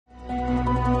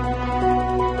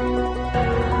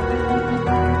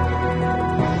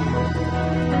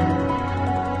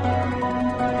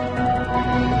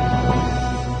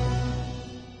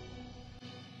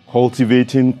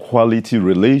Cultivating quality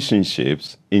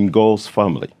relationships in God's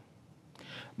family.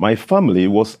 My family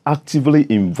was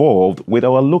actively involved with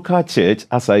our local church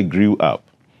as I grew up.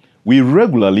 We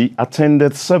regularly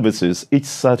attended services each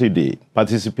Saturday,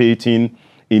 participating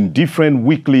in different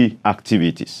weekly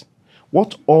activities.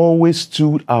 What always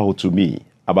stood out to me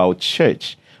about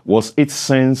church was its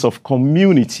sense of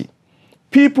community.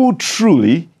 People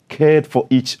truly cared for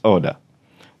each other.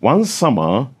 One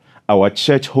summer, our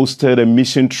church hosted a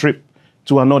mission trip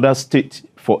to another state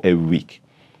for a week.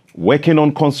 Working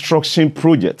on construction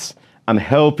projects and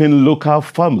helping local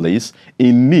families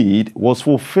in need was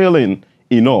fulfilling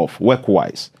enough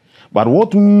work-wise. But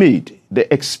what made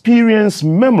the experience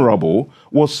memorable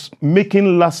was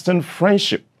making lasting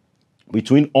friendship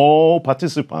between all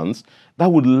participants that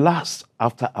would last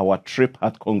after our trip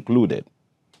had concluded.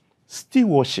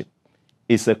 Stewardship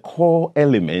is a core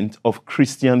element of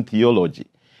Christian theology,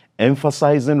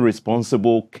 emphasizing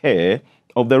responsible care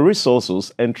of the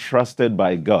resources entrusted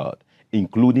by God,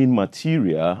 including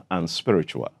material and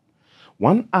spiritual.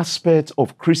 One aspect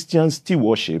of Christian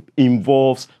stewardship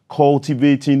involves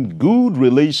cultivating good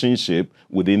relationship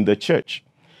within the church.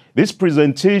 This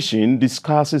presentation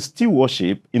discusses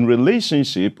stewardship in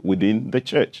relationship within the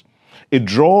church. It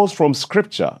draws from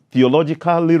scripture,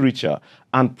 theological literature,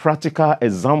 and practical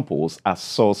examples as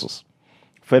sources.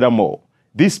 Furthermore,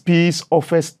 this piece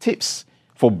offers tips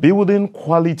for building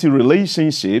quality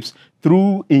relationships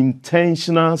through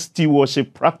intentional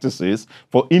stewardship practices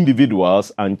for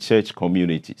individuals and church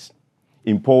communities.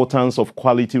 Importance of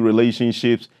quality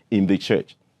relationships in the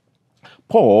church.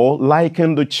 Paul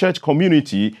likened the church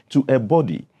community to a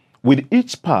body, with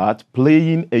each part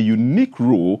playing a unique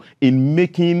role in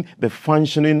making the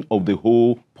functioning of the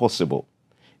whole possible.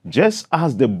 Just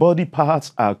as the body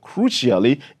parts are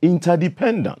crucially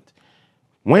interdependent,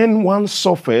 when one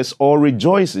suffers or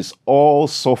rejoices, all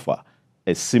suffer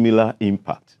a similar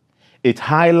impact. It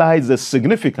highlights the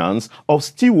significance of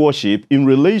stewardship in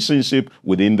relationship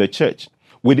within the church,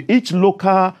 with each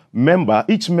member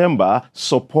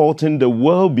supporting the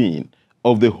well-being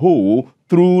of the whole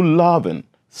through loving,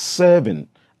 serving,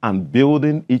 and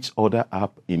building each other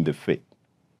up in the faith.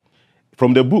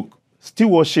 From the book,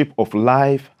 Stewardship of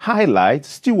Life highlights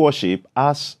stewardship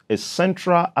as a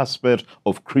central aspect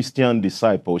of Christian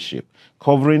discipleship,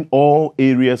 covering all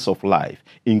areas of life,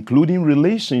 including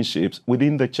relationships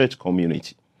within the church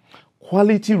community.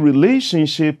 Quality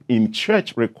relationship in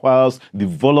church requires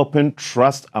developing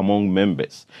trust among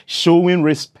members, showing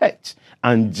respect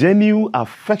and genuine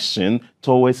affection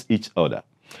towards each other.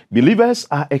 Believers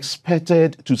are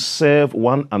expected to serve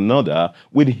one another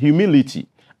with humility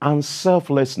and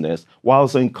selflessness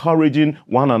whilst encouraging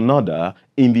one another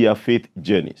in their faith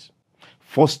journeys.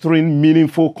 Fostering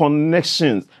meaningful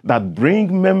connections that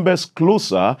bring members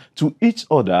closer to each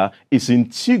other is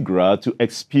integral to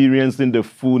experiencing the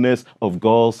fullness of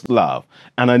God's love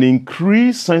and an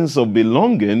increased sense of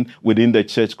belonging within the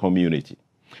church community.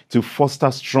 To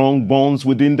foster strong bonds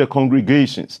within the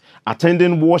congregations,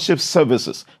 attending worship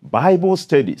services, Bible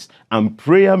studies, and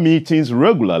prayer meetings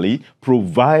regularly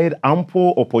provide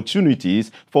ample opportunities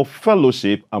for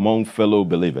fellowship among fellow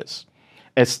believers.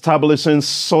 Establishing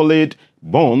solid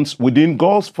bonds within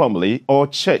God's family or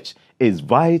church is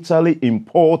vitally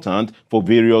important for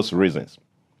various reasons.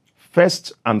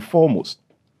 First and foremost,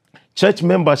 church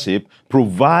membership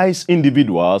provides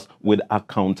individuals with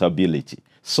accountability,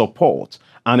 support,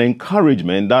 and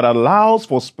encouragement that allows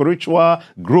for spiritual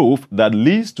growth that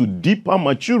leads to deeper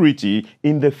maturity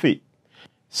in the faith.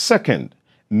 Second,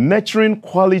 nurturing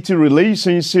quality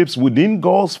relationships within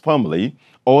God's family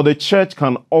or the church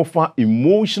can offer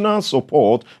emotional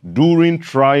support during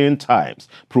trying times,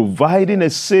 providing a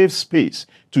safe space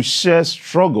to share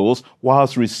struggles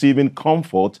whilst receiving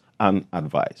comfort and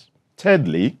advice.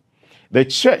 Thirdly, the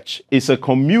church is a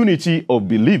community of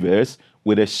believers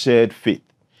with a shared faith.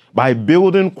 By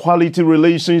building quality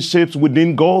relationships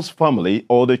within God's family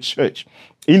or the church,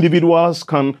 individuals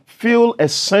can feel a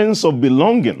sense of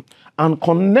belonging and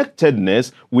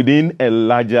connectedness within a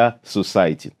larger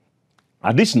society.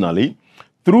 Additionally,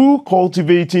 through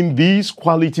cultivating these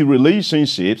quality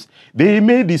relationships, they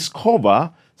may discover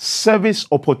service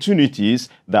opportunities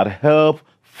that help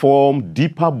form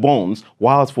deeper bonds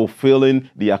whilst fulfilling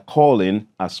their calling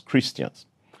as Christians.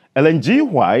 Ellen G.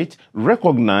 White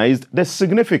recognized the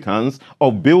significance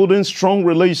of building strong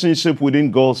relationships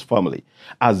within God's family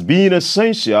as being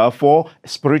essential for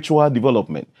spiritual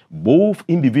development, both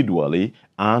individually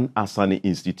and as an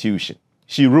institution.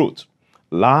 She wrote,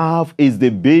 "Love is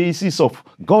the basis of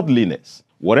godliness.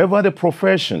 Whatever the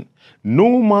profession,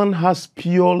 no man has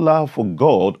pure love for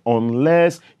God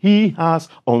unless he has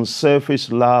unselfish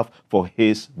love for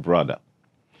his brother.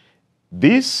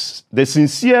 The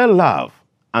sincere love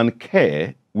and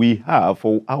care we have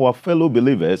for our fellow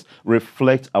believers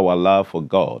reflect our love for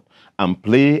God and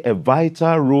play a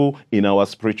vital role in our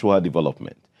spiritual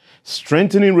development,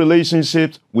 strengthening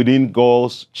relationships within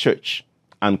God's church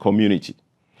and community.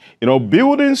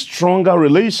 Building stronger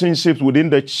relationships within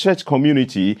the church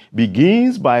community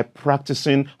begins by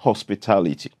practicing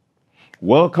hospitality,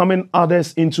 welcoming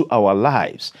others into our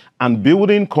lives, and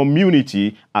building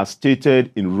community as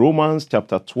stated in Romans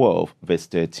chapter 12, verse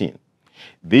 13.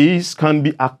 These can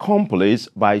be accomplished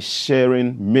by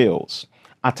sharing meals,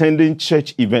 attending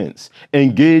church events,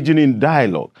 engaging in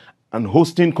dialogue, and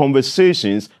hosting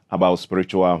conversations about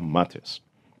spiritual matters.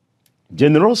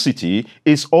 Generosity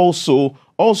is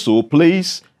also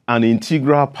plays an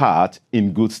integral part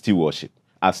in good stewardship,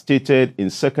 as stated in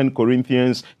 2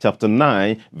 Corinthians chapter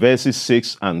 9, verses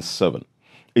 6 and 7.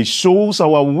 It shows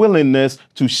our willingness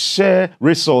to share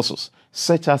resources,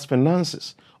 such as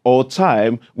finances or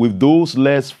time, with those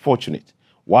less fortunate,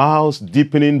 whilst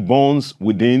deepening bonds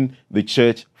within the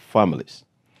church families.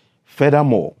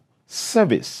 Furthermore,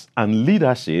 service and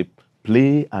leadership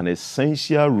play an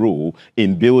essential role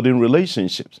in building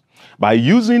relationships. By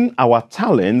using our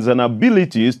talents and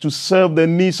abilities to serve the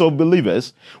needs of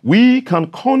believers, we can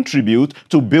contribute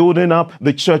to building up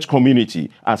the church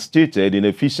community, as stated in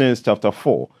Ephesians chapter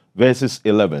 4, verses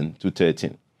 11 to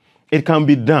 13. It can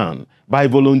be done by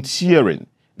volunteering,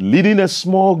 leading a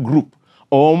small group,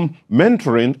 or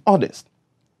mentoring others.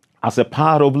 As a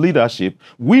part of leadership,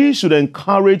 we should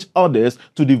encourage others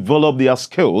to develop their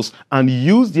skills and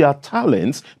use their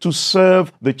talents to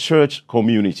serve the church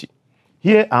community.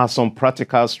 Here are some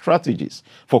practical strategies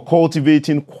for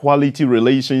cultivating quality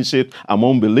relationships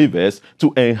among believers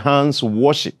to enhance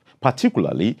worship,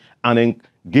 particularly an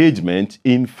engagement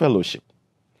in fellowship.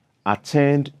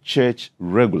 Attend church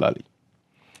regularly.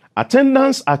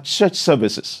 Attendance at church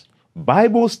services,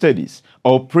 Bible studies,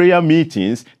 or prayer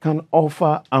meetings can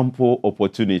offer ample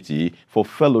opportunity for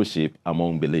fellowship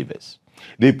among believers.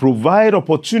 They provide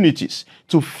opportunities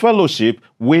to fellowship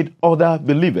with other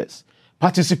believers,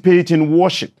 participate in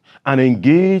worship, and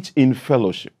engage in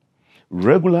fellowship.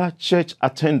 Regular church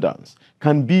attendance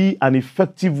can be an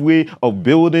effective way of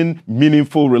building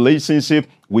meaningful relationships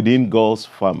within God's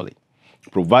family,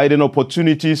 providing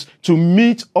opportunities to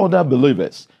meet other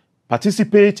believers,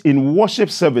 participate in worship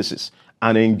services,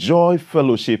 and enjoy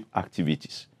fellowship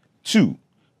activities. 2,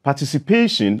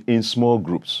 participation in small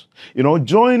groups.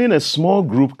 Joining a small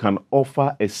group can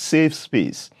offer a safe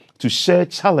space to share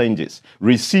challenges,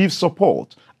 receive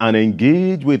support, and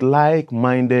engage with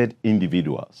like-minded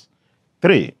individuals.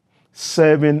 3,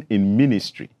 serving in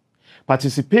ministry.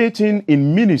 Participating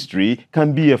in ministry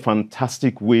can be a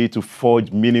fantastic way to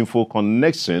forge meaningful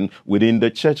connection within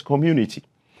the church community.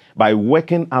 By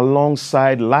working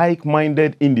alongside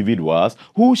like-minded individuals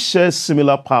who share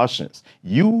similar passions,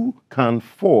 you can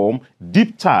form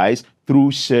deep ties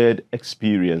through shared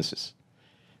experiences.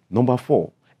 Number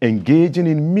 4, engaging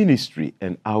in ministry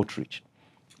and outreach.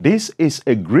 This is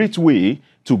a great way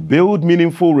to build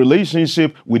meaningful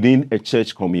relationships within a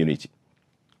church community.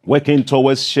 Working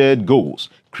towards shared goals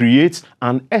creates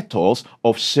an ethos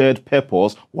of shared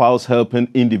purpose whilst helping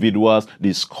individuals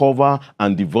discover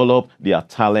and develop their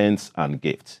talents and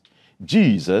gifts.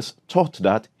 Jesus taught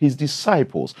that his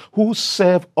disciples who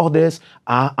serve others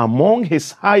are among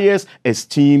his highest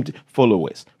esteemed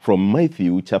followers, from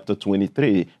Matthew chapter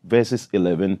 23, verses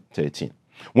 11-13.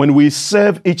 When we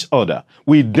serve each other,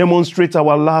 we demonstrate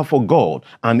our love for God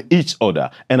and each other,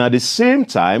 and at the same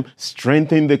time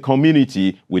strengthen the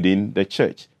community within the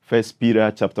church. 1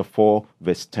 Peter chapter 4,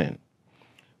 verse 10.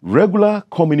 Regular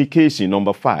communication,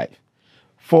 number 5.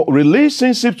 For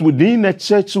relationships within a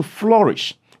church to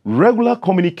flourish, regular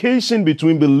communication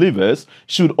between believers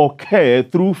should occur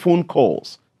through phone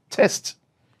calls, texts,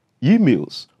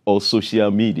 emails, or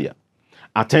social media.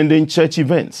 Attending church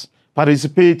events,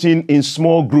 participating in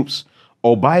small groups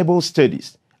or Bible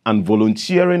studies, and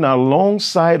volunteering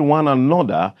alongside one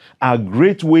another are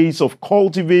great ways of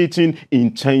cultivating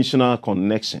intentional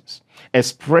connections.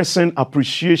 Expressing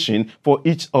appreciation for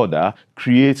each other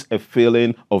creates a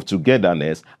feeling of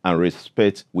togetherness and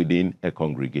respect within a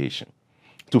congregation.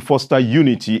 To foster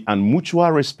unity and mutual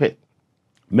respect,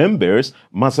 members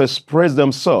must express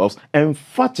themselves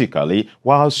emphatically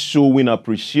while showing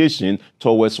appreciation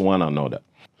towards one another.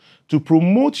 To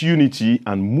promote unity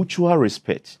and mutual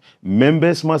respect,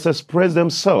 members must express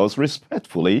themselves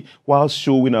respectfully while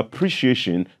showing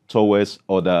appreciation towards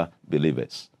other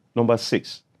believers. Number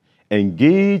 6,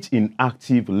 Engage in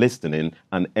active listening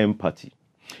and empathy.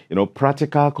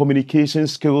 Practical communication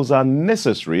skills are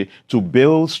necessary to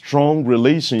build strong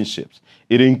relationships.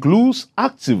 It includes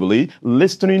actively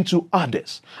listening to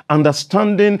others,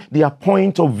 understanding their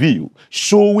point of view,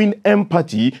 showing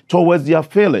empathy towards their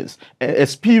feelings,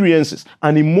 experiences,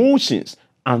 and emotions,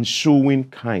 and showing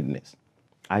kindness.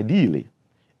 Ideally,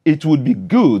 it would be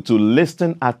good to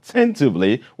listen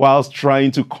attentively whilst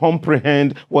trying to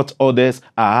comprehend what others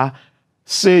are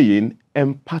saying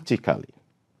empathically.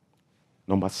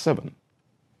 Number 7,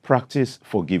 practice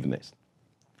forgiveness.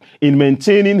 In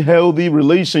maintaining healthy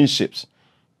relationships,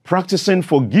 practicing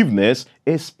forgiveness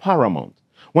is paramount.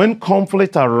 When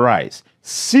conflict arises,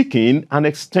 seeking and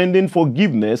extending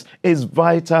forgiveness is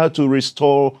vital to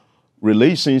restore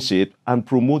relationship and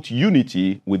promote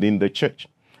unity within the church.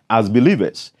 As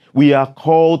believers, we are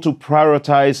called to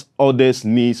prioritize others'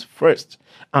 needs first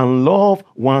and love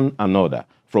one another,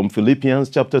 from Philippians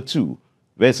chapter 2,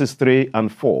 verses 3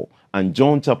 and 4, and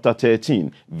John chapter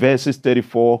 13, verses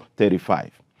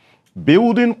 34-35.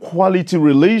 Building quality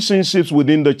relationships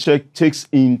within the church takes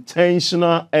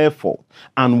intentional effort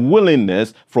and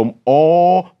willingness from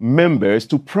all members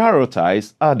to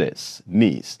prioritize others'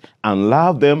 needs and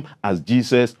love them as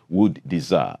Jesus would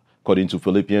desire, according to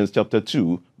Philippians chapter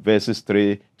 2, verses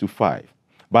 3-5.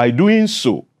 By doing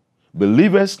so,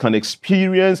 believers can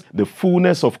experience the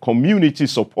fullness of community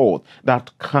support that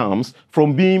comes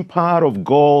from being part of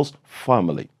God's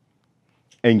family.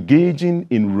 Engaging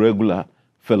in regular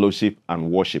fellowship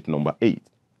and worship. Number 8.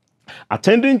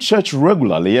 Attending church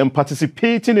regularly and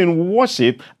participating in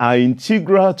worship are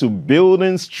integral to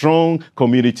building strong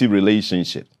community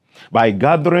relationships. By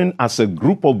gathering as a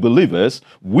group of believers,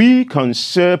 we can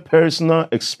share personal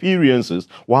experiences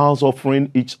whilst offering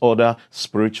each other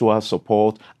spiritual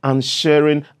support and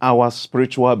sharing our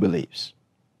spiritual beliefs.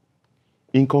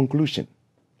 In conclusion,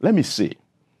 let me say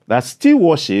that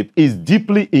stewardship is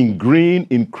deeply ingrained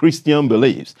in Christian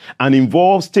beliefs and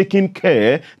involves taking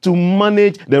care to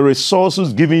manage the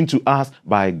resources given to us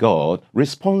by God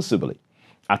responsibly.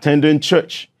 Attending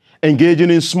church, engaging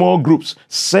in small groups,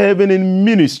 serving in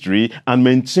ministry, and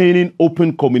maintaining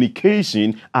open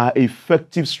communication are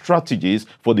effective strategies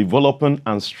for developing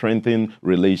and strengthening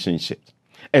relationships.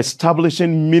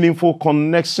 Establishing meaningful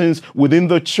connections within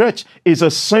the church is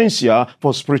essential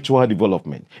for spiritual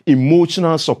development,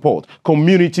 emotional support,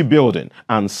 community building,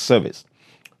 and service.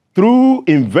 Through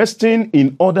investing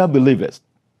in other believers,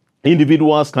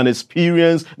 individuals can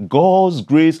experience God's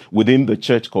grace within the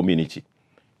church community.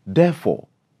 Therefore,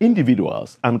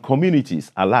 individuals and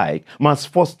communities alike must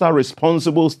foster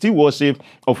responsible stewardship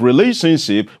of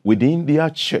relationship within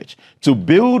their church to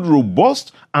build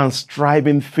robust and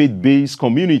striving faith-based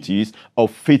communities of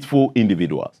faithful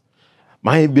individuals.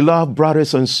 My beloved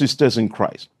brothers and sisters in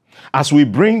Christ, as we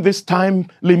bring this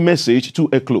timely message to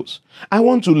a close, I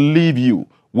want to leave you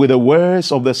with the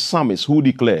words of the psalmist who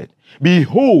declared,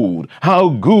 "Behold, how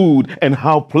good and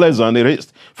how pleasant it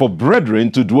is for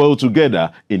brethren to dwell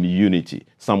together in unity."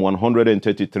 Psalm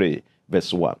 133,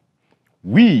 verse 1.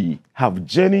 We have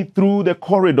journeyed through the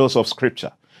corridors of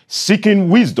Scripture, seeking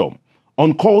wisdom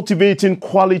on cultivating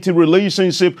quality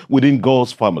relationship within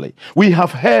God's family. We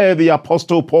have heard the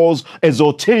Apostle Paul's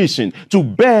exhortation to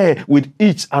bear with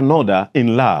each another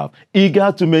in love,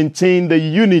 eager to maintain the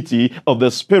unity of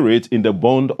the Spirit in the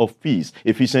bond of peace.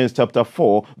 Ephesians chapter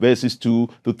 4, verses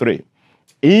 2-3.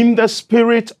 In the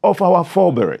spirit of our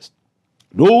forebears,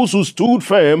 those who stood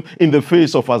firm in the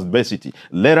face of adversity,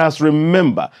 let us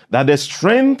remember that the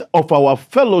strength of our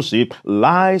fellowship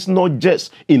lies not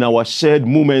just in our shared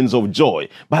moments of joy,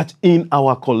 but in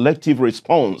our collective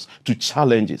response to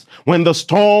challenges. When the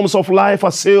storms of life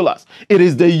assail us, it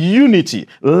is the unity,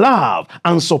 love,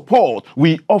 and support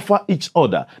we offer each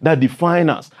other that define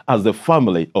us as the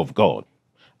family of God.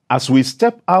 As we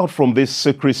step out from this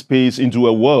sacred space into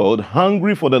a world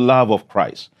hungry for the love of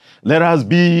Christ, let us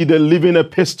be the living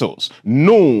epistles,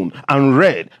 known and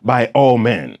read by all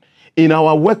men. In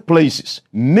our workplaces,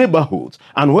 neighborhoods,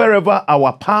 and wherever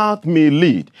our path may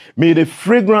lead, may the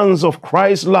fragrance of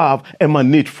Christ's love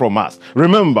emanate from us.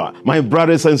 Remember, my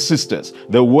brothers and sisters,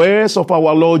 the words of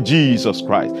our Lord Jesus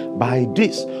Christ. By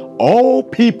this, all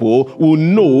people will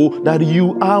know that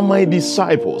you are my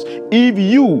disciples if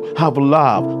you have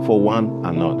love for one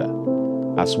another.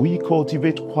 As we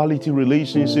cultivate quality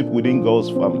relationship within God's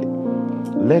family,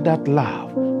 let that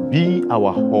love be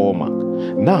our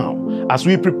hallmark. Now, as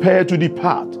we prepare to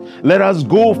depart, let us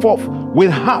go forth with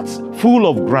hearts full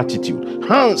of gratitude,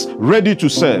 hands ready to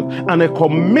serve, and a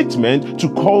commitment to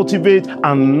cultivate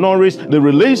and nourish the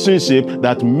relationship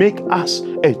that make us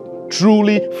a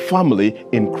truly family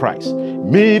in Christ.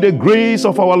 May the grace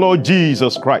of our Lord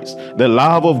Jesus Christ, the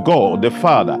love of God the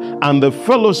Father, and the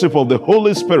fellowship of the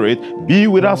Holy Spirit be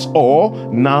with us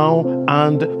all now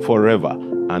and forever.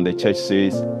 And the church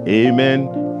says, amen,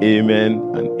 amen,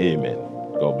 and amen.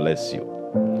 God bless you.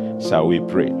 Shall we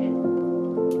pray?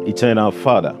 Eternal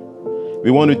Father, we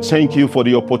want to thank you for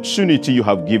the opportunity you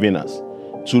have given us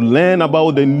to learn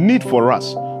about the need for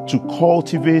us to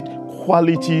cultivate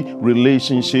quality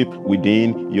relationship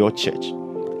within your church.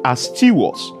 As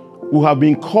stewards who have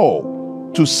been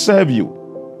called to serve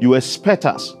you, you expect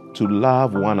us to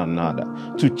love one another,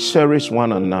 to cherish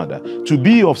one another, to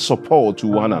be of support to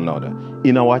one another.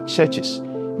 In our churches,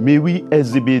 may we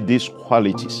exhibit these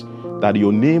qualities, that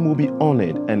your name will be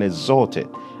honored and exalted,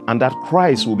 and that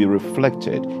Christ will be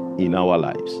reflected in our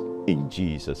lives. In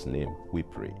Jesus' name we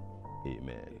pray.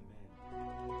 Amen.